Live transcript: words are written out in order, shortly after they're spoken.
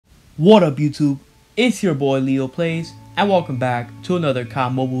What up YouTube, it's your boy Leo Plays and welcome back to another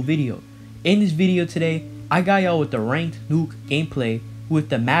COD Mobile video. In this video today, I got y'all with the ranked Nuke gameplay with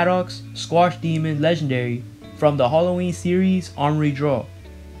the Maddox Squash Demon legendary from the Halloween Series Armory Draw.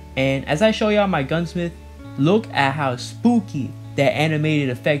 And as I show y'all my gunsmith, look at how spooky that animated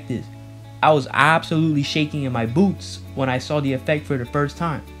effect is. I was absolutely shaking in my boots when I saw the effect for the first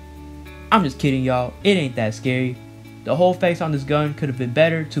time. I'm just kidding y'all, it ain't that scary. The whole effects on this gun could have been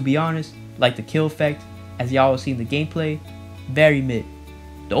better, to be honest, like the kill effect, as y'all will see in the gameplay, very mid.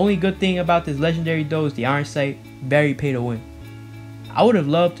 The only good thing about this legendary though is the iron sight, very pay to win. I would have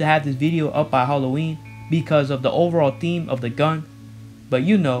loved to have this video up by Halloween because of the overall theme of the gun, but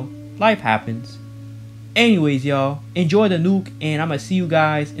you know, life happens. Anyways y'all, enjoy the nuke and I'ma see you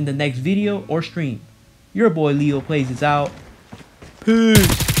guys in the next video or stream. Your boy Leo Plays is out.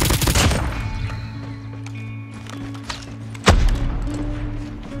 Peace!